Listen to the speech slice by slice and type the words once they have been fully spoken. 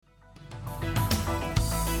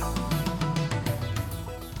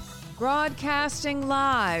Broadcasting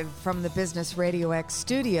live from the Business Radio X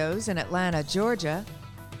studios in Atlanta, Georgia,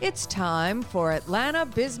 it's time for Atlanta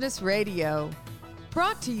Business Radio.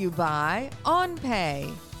 Brought to you by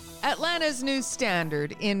OnPay, Atlanta's new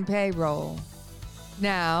standard in payroll.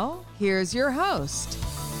 Now, here's your host.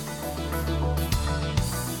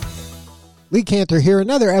 Lee Cantor here,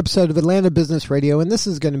 another episode of Atlanta Business Radio, and this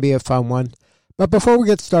is going to be a fun one. But before we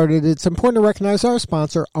get started, it's important to recognize our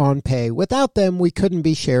sponsor, OnPay. Without them, we couldn't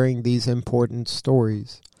be sharing these important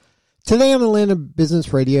stories. Today on Atlanta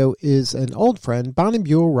Business Radio is an old friend, Bonnie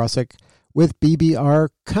Buell-Russick, with BBR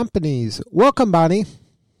Companies. Welcome, Bonnie.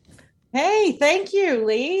 Hey, thank you,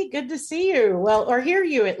 Lee. Good to see you. Well, or hear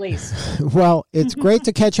you at least. Well, it's great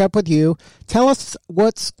to catch up with you. Tell us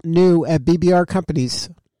what's new at BBR Companies.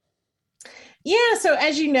 Yeah, so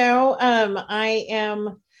as you know,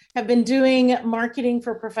 have been doing marketing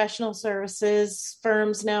for professional services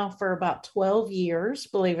firms now for about 12 years,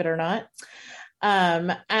 believe it or not.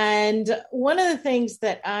 And one of the things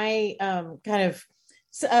that I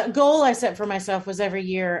a goal I set for myself was every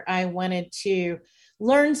year I wanted to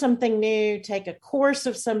learn something new, take a course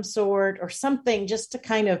of some sort or something just to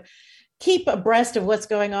kind of keep abreast of what's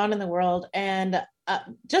going on in the world. And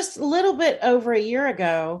just a little bit over a year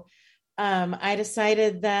ago, I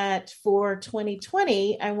decided that for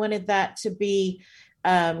 2020, I wanted that to be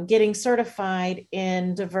getting certified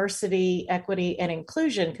in diversity, equity, and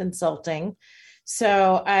inclusion consulting.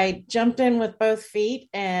 So I jumped in with both feet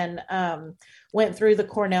and went through the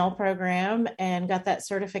Cornell program and got that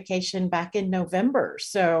certification back in November.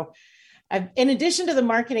 So in addition to the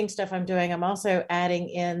marketing stuff I'm doing, I'm also adding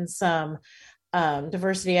in some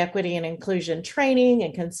diversity, equity, and inclusion training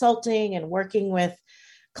and consulting and working with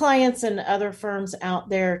clients and other firms out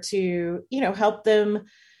there to, help them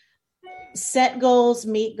set goals,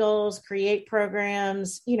 meet goals, create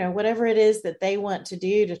programs, whatever it is that they want to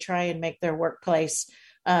do to try and make their workplace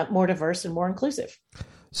more diverse and more inclusive.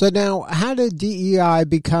 So now, how did DEI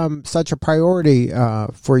become such a priority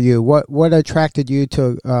for you? What attracted you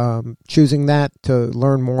to choosing that to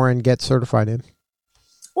learn more and get certified in?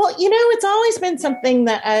 Well, it's always been something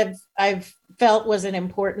that I've felt was an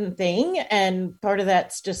important thing. And part of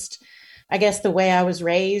that's just, I guess, the way I was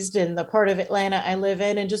raised and the part of Atlanta I live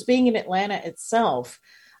in and just being in Atlanta itself.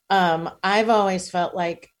 I've always felt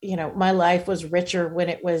like, my life was richer when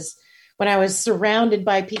I was surrounded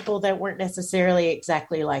by people that weren't necessarily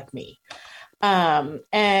exactly like me.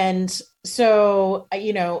 And so,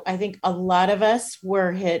 I think a lot of us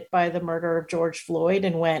were hit by the murder of George Floyd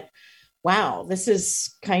and went, wow, this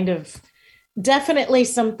is kind of definitely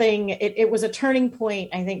something. It was a turning point,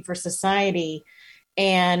 I think, for society.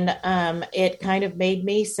 And it kind of made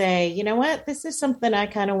me say, you know what, this is something I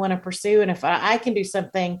kind of want to pursue. And if I can do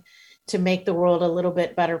something to make the world a little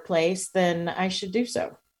bit better place, then I should do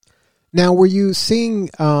so. Now, were you seeing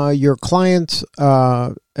your clients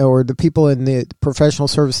or the people in the professional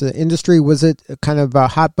services industry, was it kind of a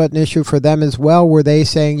hot button issue for them as well? Were they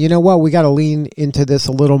saying, you know what, we got to lean into this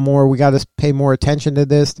a little more. We got to pay more attention to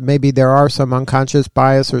this. Maybe there are some unconscious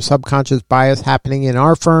bias or subconscious bias happening in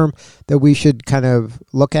our firm that we should kind of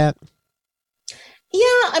look at?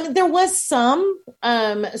 Yeah, there was some,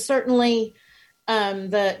 certainly.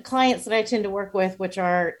 The clients that I tend to work with, which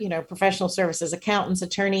are, professional services, accountants,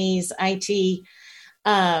 attorneys, IT,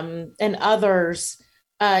 and others,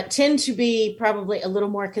 tend to be probably a little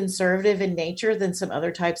more conservative in nature than some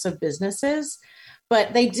other types of businesses.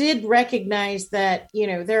 But they did recognize that,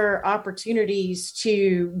 there are opportunities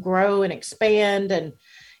to grow and expand and,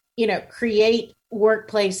 create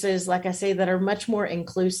workplaces, like I say, that are much more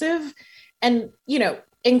inclusive. And,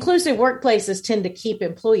 inclusive workplaces tend to keep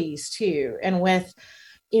employees too. And with,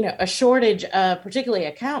 a shortage of particularly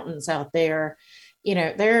accountants out there,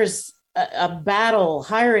 there's a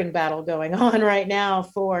hiring battle going on right now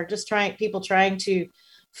for just people trying to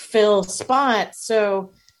fill spots.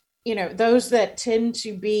 So, those that tend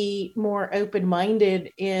to be more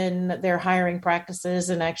open-minded in their hiring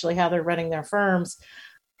practices and actually how they're running their firms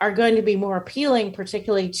are going to be more appealing,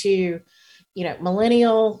 particularly to,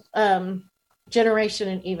 millennial, generation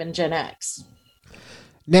and even Gen X.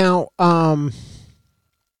 Now,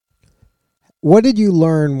 what did you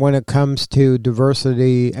learn when it comes to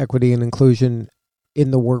diversity, equity, and inclusion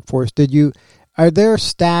in the workforce? Are there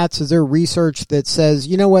stats, is there research that says,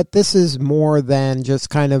 you know what, this is more than just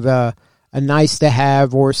kind of a nice to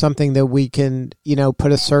have or something that we can,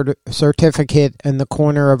 put a certificate in the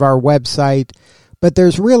corner of our website, but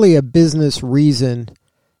there's really a business reason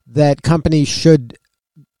that companies should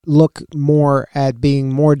look more at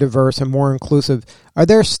being more diverse and more inclusive. Are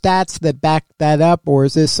there stats that back that up, or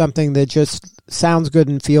is this something that just sounds good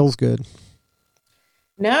and feels good?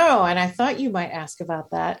 No, and I thought you might ask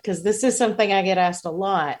about that because this is something I get asked a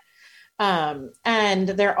lot. And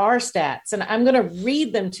there are stats, and I'm going to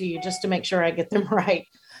read them to you just to make sure I get them right.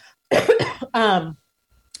 um,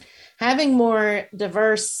 Having more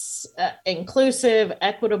diverse, inclusive,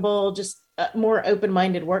 equitable, just more open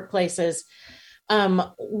minded workplaces,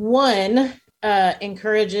 one,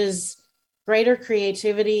 encourages greater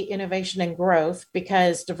creativity, innovation, and growth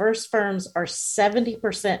because diverse firms are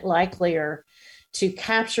 70% likelier to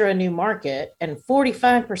capture a new market and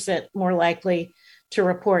 45% more likely to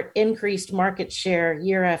report increased market share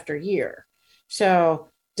year after year. So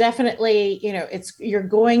definitely, you're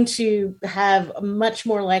going to have much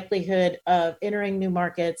more likelihood of entering new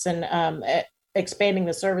markets and expanding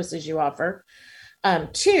the services you offer.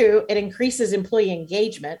 Two, it increases employee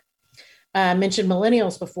engagement. I mentioned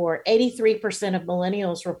millennials before. 83% of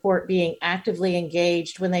millennials report being actively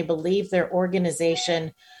engaged when they believe their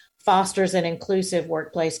organization fosters an inclusive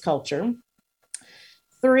workplace culture.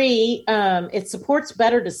 Three, it supports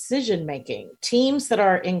better decision making. Teams that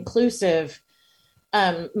are inclusive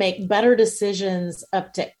make better decisions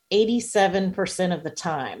up to 87% of the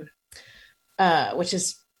time, which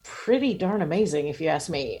is pretty darn amazing if you ask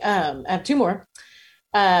me. I have two more.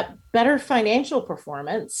 Better financial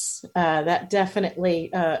performance. That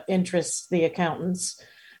definitely interests the accountants.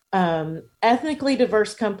 Ethnically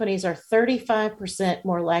diverse companies are 35%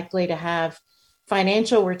 more likely to have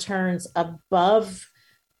financial returns above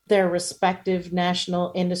their respective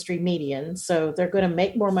national industry median. So they're going to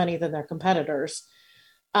make more money than their competitors.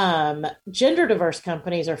 Gender diverse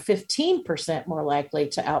companies are 15% more likely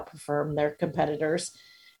to outperform their competitors.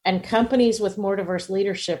 And companies with more diverse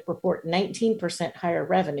leadership report 19% higher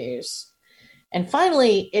revenues. And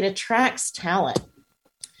finally, it attracts talent.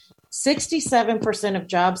 67% of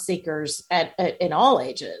job seekers in all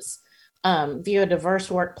ages view a diverse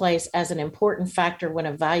workplace as an important factor when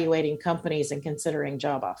evaluating companies and considering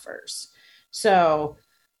job offers. So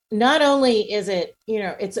not only is it,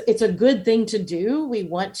 it's a good thing to do. We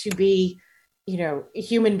want to be,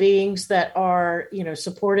 human beings that are,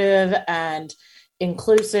 supportive and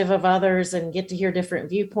inclusive of others and get to hear different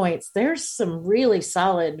viewpoints. There's some really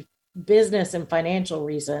solid business and financial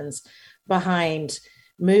reasons behind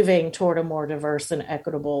moving toward a more diverse and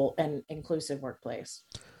equitable and inclusive workplace.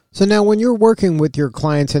 So now when you're working with your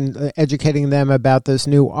clients and educating them about this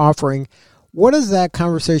new offering, what does that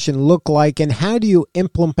conversation look like and how do you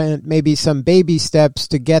implement maybe some baby steps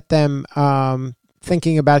to get them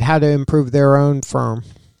thinking about how to improve their own firm?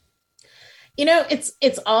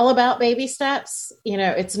 It's all about baby steps.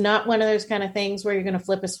 It's not one of those kind of things where you're going to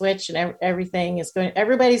flip a switch and everybody's going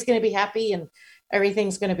to be happy and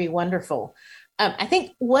everything's going to be wonderful. I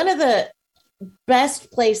think one of the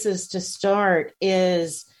best places to start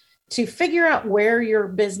is to figure out where your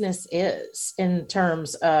business is in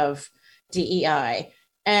terms of DEI.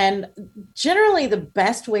 And generally, the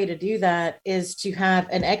best way to do that is to have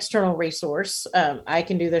an external resource. I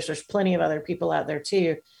can do this. There's plenty of other people out there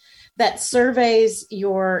too that surveys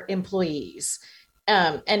your employees.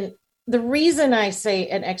 And the reason I say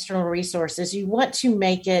an external resource is you want to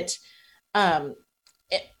make it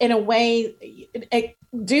in a way,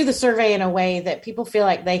 do the survey in a way that people feel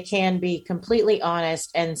like they can be completely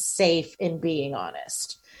honest and safe in being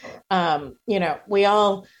honest. We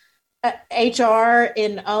all, HR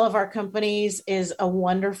in all of our companies is a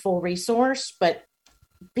wonderful resource, but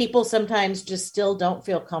people sometimes just still don't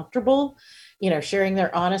feel comfortable, sharing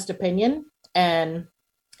their honest opinion. And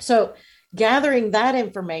so gathering that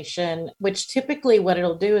information, which typically what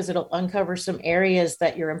it'll do is it'll uncover some areas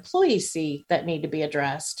that your employees see that need to be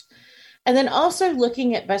addressed. And then also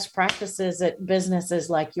looking at best practices at businesses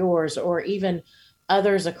like yours or even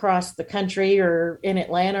others across the country or in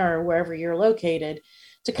Atlanta or wherever you're located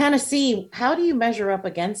to kind of see how do you measure up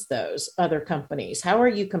against those other companies? How are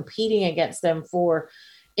you competing against them for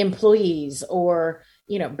employees or,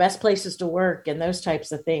 best places to work and those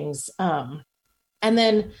types of things. And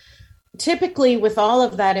then typically with all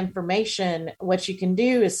of that information, what you can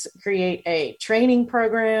do is create a training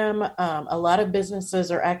program. A lot of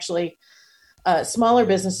businesses are actually, smaller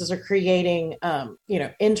businesses are creating,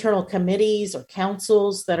 internal committees or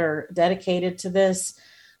councils that are dedicated to this.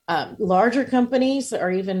 Larger companies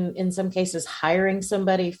are even in some cases hiring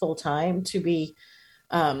somebody full-time to be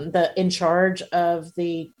in charge of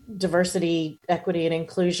the diversity, equity, and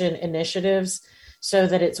inclusion initiatives so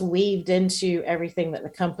that it's weaved into everything that the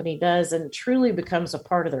company does and truly becomes a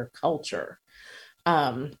part of their culture.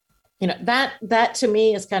 That to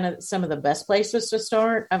me is kind of some of the best places to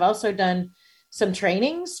start. I've also done some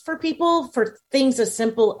trainings for people for things as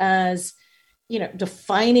simple as,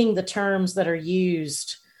 defining the terms that are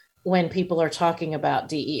used when people are talking about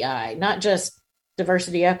DEI, not just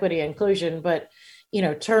diversity, equity, inclusion, but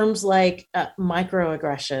terms like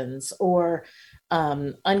microaggressions or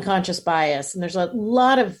unconscious bias. And there's a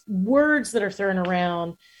lot of words that are thrown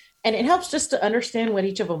around, and it helps just to understand what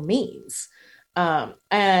each of them means.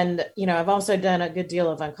 And I've also done a good deal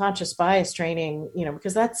of unconscious bias training,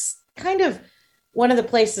 because that's kind of one of the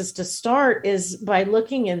places to start is by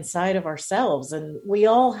looking inside of ourselves. And we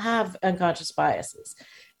all have unconscious biases.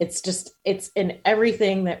 It's in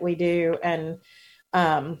everything that we do. And,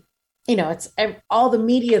 it's all the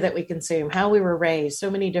media that we consume, how we were raised, so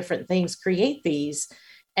many different things create these,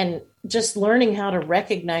 and just learning how to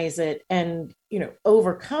recognize it and,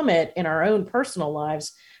 overcome it in our own personal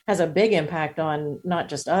lives has a big impact on not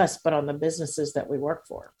just us, but on the businesses that we work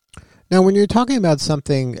for. Now, when you're talking about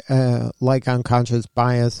something like unconscious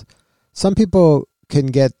bias, some people can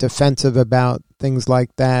get defensive about things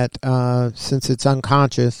like that since it's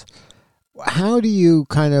unconscious. How do you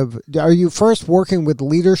are you first working with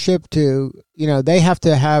leadership to, they have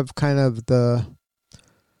to have kind of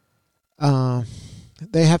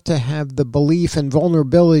they have to have the belief and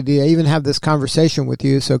vulnerability to even have this conversation with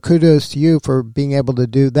you. So kudos to you for being able to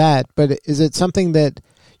do that. But is it something that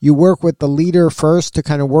you work with the leader first to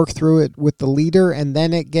kind of work through it with the leader, and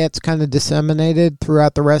then it gets kind of disseminated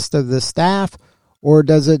throughout the rest of the staff? Or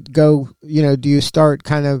does it go, do you start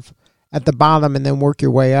kind of at the bottom and then work your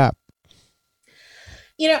way up?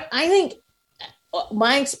 I think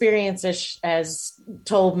my experience has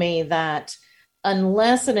told me that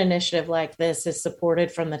unless an initiative like this is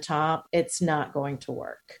supported from the top, it's not going to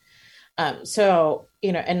work. And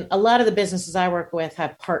a lot of the businesses I work with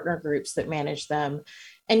have partner groups that manage them.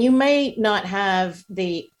 And you may not have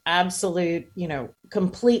the absolute,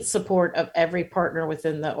 complete support of every partner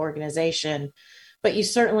within the organization, but you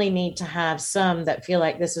certainly need to have some that feel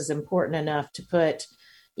like this is important enough to put,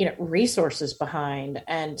 resources behind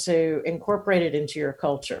and to incorporate it into your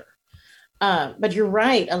culture. But you're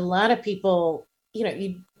right. A lot of people,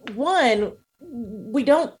 we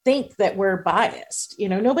don't think that we're biased.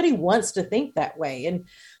 Nobody wants to think that way. And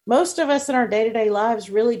most of us in our day-to-day lives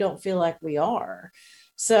really don't feel like we are.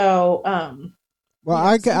 So,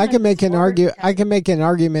 I can make an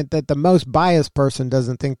argument that the most biased person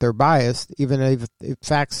doesn't think they're biased, even if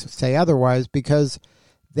facts say otherwise, because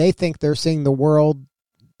they think they're seeing the world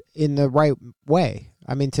in the right way.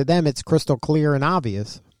 I mean, to them, it's crystal clear and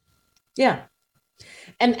obvious. Yeah.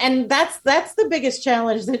 And that's the biggest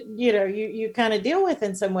challenge that, you kind of deal with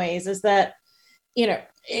in some ways is that,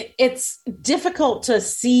 it's difficult to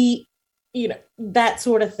see, that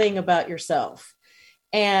sort of thing about yourself.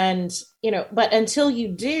 And, but until you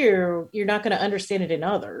do, you're not going to understand it in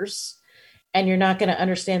others, and you're not going to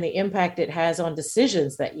understand the impact it has on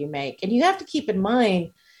decisions that you make. And you have to keep in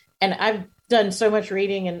mind, and I've done so much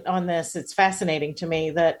reading on this, it's fascinating to me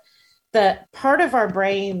that the part of our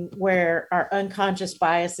brain where our unconscious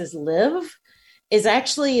biases live is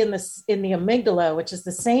actually in the amygdala, which is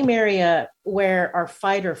the same area where our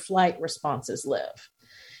fight or flight responses live.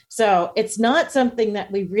 So it's not something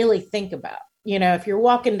that we really think about. If you're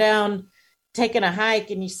walking down, taking a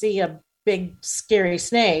hike, and you see a big, scary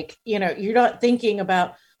snake, you're not thinking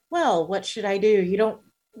about, well, what should I do? You don't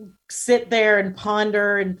sit there and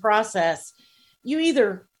ponder and process. You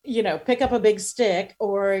either, pick up a big stick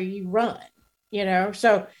or you run,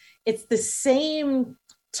 so it's the same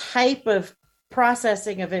type of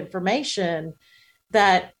processing of information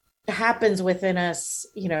that happens within us,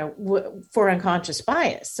 for unconscious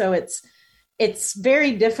bias. So it's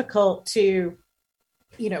very difficult to,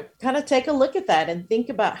 kind of take a look at that and think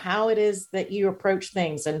about how it is that you approach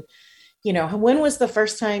things. And, when was the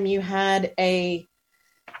first time you had a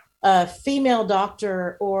female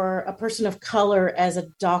doctor or a person of color as a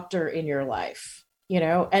doctor in your life?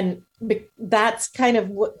 And that's kind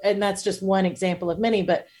of and that's just one example of many,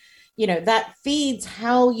 but, that feeds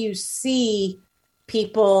how you see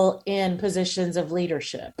people in positions of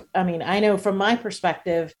leadership. I mean, I know from my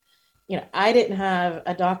perspective, I didn't have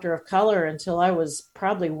a doctor of color until I was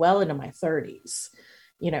probably well into my 30s,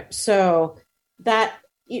 so that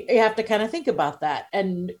you have to kind of think about that.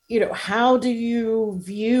 And, how do you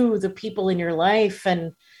view the people in your life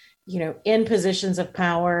and, in positions of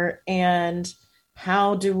power, and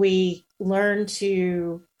how do we learn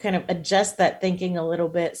to kind of adjust that thinking a little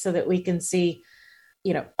bit so that we can see,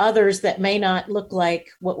 others that may not look like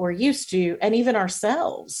what we're used to, and even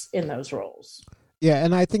ourselves in those roles. Yeah,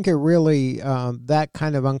 and I think it really, that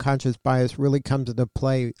kind of unconscious bias really comes into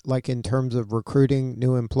play, like in terms of recruiting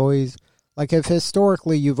new employees. Like if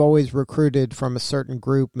historically you've always recruited from a certain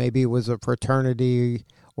group, maybe it was a fraternity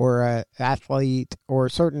or a athlete or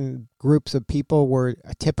certain groups of people were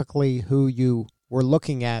typically who you were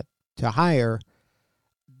looking at to hire,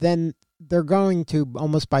 then they're going to,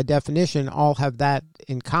 almost by definition, all have that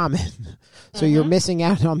in common. So you're missing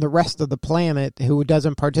out on the rest of the planet who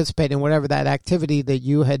doesn't participate in whatever that activity that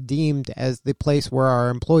you had deemed as the place where our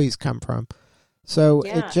employees come from. So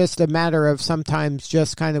it's just a matter of sometimes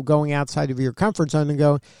just kind of going outside of your comfort zone and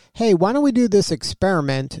go, hey, why don't we do this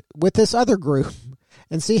experiment with this other group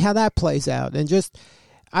and see how that plays out? And just,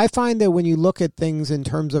 I find that when you look at things in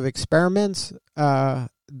terms of experiments,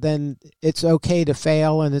 then it's okay to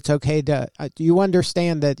fail, and it's okay to, you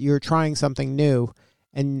understand that you're trying something new,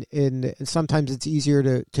 and sometimes it's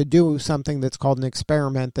easier to do something that's called an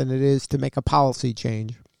experiment than it is to make a policy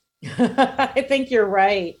change. I think you're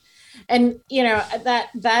right. And, that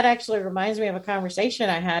actually reminds me of a conversation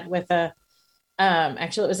I had with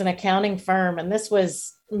actually it was an accounting firm, and this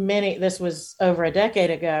was over a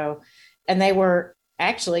decade ago. And they were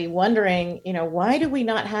actually wondering, why do we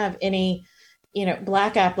not have any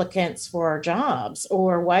Black applicants for our jobs,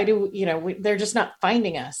 or why do, they're just not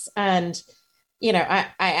finding us. And, I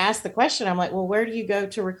asked the question, I'm like, well, where do you go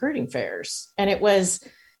to recruiting fairs? And it was,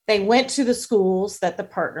 they went to the schools that the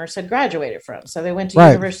partners had graduated from. So they went to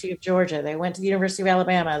University of Georgia, they went to the University of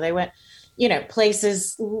Alabama, they went,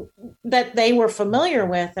 places that they were familiar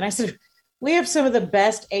with. And I said, we have some of the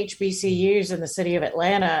best HBCUs in the city of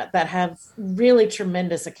Atlanta that have really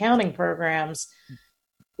tremendous accounting programs.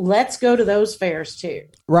 Let's go to those fairs too.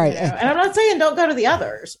 Right. And I'm not saying don't go to the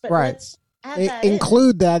others, but let's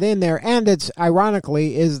include that in there. And it's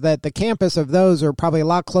ironically is that the campus of those are probably a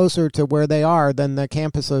lot closer to where they are than the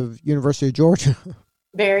campus of University of Georgia.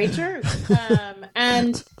 Very true.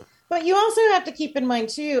 But you also have to keep in mind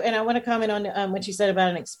too, and I want to comment on what you said about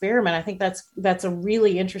an experiment. I think that's a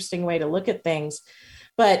really interesting way to look at things.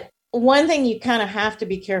 But one thing you kind of have to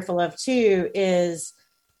be careful of too is,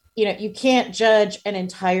 you can't judge an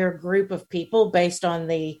entire group of people based on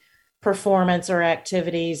the performance or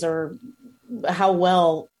activities or how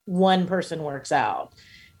well one person works out.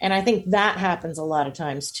 And I think that happens a lot of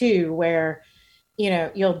times too, where,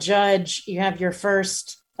 you'll judge, you have your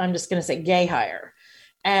first, I'm just going to say gay hire,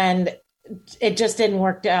 and it just didn't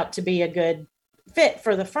work out to be a good fit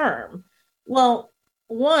for the firm. Well,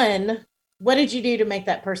 one, what did you do to make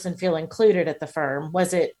that person feel included at the firm?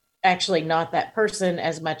 Was it actually not that person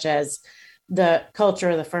as much as the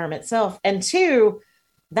culture of the firm itself? And two,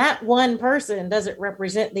 that one person doesn't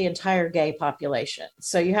represent the entire gay population.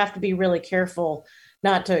 So you have to be really careful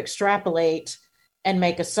not to extrapolate and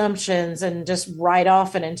make assumptions and just write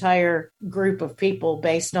off an entire group of people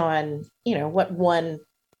based on,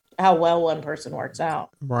 how well one person works out.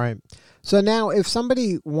 Right. So now if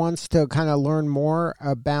somebody wants to kind of learn more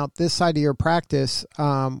about this side of your practice,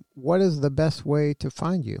 what is the best way to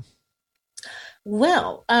find you?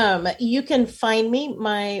 Well, you can find me.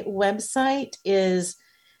 My website is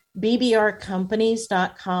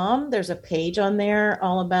bbrcompanies.com. There's a page on there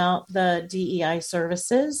all about the DEI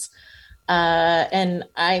services. And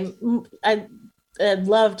I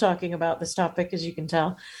love talking about this topic, as you can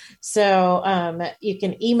tell. So you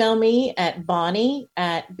can email me at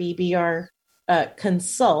Bonnie@BBR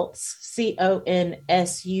Consults,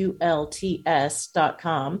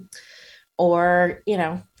 CONSULTS.com, or,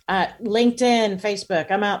 LinkedIn,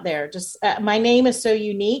 Facebook. I'm out there. Just my name is so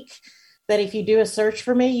unique that if you do a search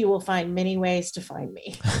for me, you will find many ways to find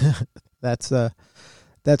me. That's a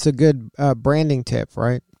good branding tip,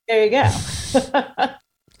 right? There you go.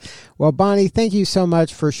 Well, Bonnie, thank you so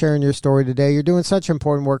much for sharing your story today. You're doing such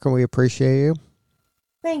important work, and we appreciate you.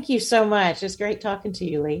 Thank you so much. It's great talking to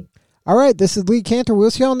you, Lee. All right, this is Lee Cantor. We'll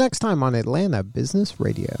see y'all next time on Atlanta Business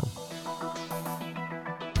Radio.